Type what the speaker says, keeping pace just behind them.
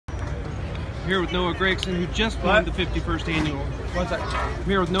here with Noah Gragson, who just won the 51st annual. One second. I'm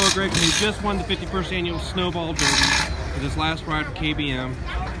here with Noah Gragson, who just won the 51st annual Snowball Derby with his last ride for KBM.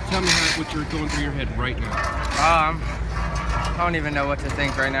 Tell me what you're going through your head right now. I don't even know what to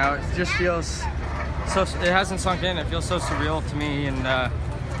think right now. It just feels so. It hasn't sunk in. It feels so surreal to me, and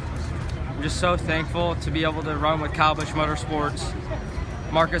I'm just so thankful to be able to run with Kyle Busch Motorsports,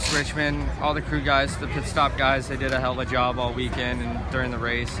 Marcus Richmond, all the crew guys, the pit stop guys. They did a hell of a job all weekend and during the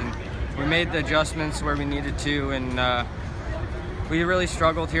race, and we made the adjustments where we needed to, and we really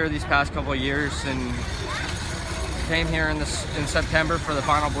struggled here these past couple of years, and came here in September for the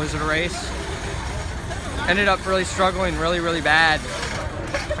final Blizzard race. Ended up really struggling really bad,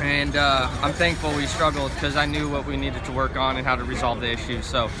 and I'm thankful we struggled because I knew what we needed to work on and how to resolve the issues.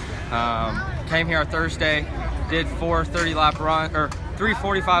 So came here Thursday, did 4 30-lap run or 3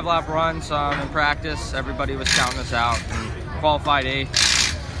 45-lap runs in practice. Everybody was counting us out, and qualified 8th.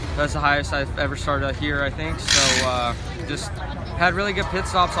 That's the highest I've ever started here, I think. So just had really good pit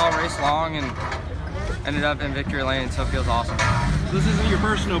stops all race long, and ended up in victory lane, so it feels awesome. This isn't your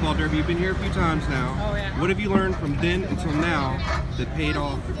first Snowball Derby. You've been here a few times now. Oh, yeah. What have you learned from then until now that paid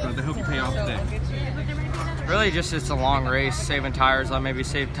off, that helped you pay off today? Really just it's a long race, saving tires. I maybe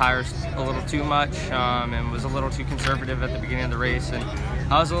saved tires a little too much and was a little too conservative at the beginning of the race, and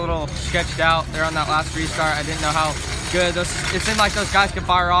I was a little sketched out there on that last restart. I didn't know how good it seemed like those guys could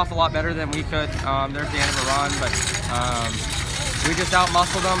fire off a lot better than we could there at the end of the run, but we just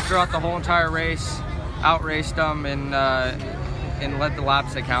out-muscled them throughout the whole entire race, out-raced them, and led the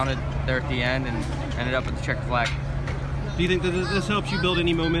laps that counted there at the end, and ended up with the checkered flag. Do you think that this helps you build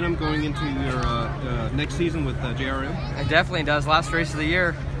any momentum going into your next season with JRM? It definitely does. Last race of the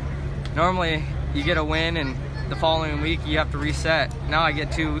year, normally you get a win and the following week you have to reset. Now I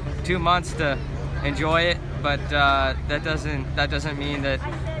get two months to enjoy it, but that doesn't mean that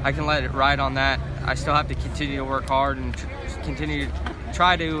I can let it ride on that. I still have to continue to work hard and continue to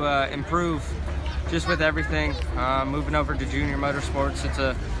try to improve just with everything. Moving over to junior motorsports, it's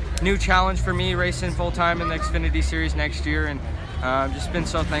a new challenge for me, racing full-time in the Xfinity Series next year, and just been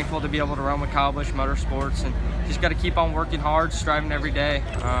so thankful to be able to run with Kyle Busch Motorsports, and just got to keep on working hard, striving every day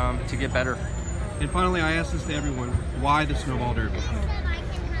to get better. And finally, I ask this to everyone, why the Snowball Derby?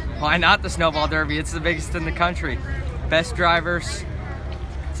 Why not the Snowball Derby? It's the biggest in the country. Best drivers,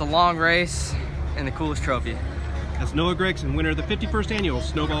 it's a long race, and the coolest trophy. That's Noah Gragson, winner of the 51st annual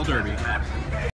Snowball Derby.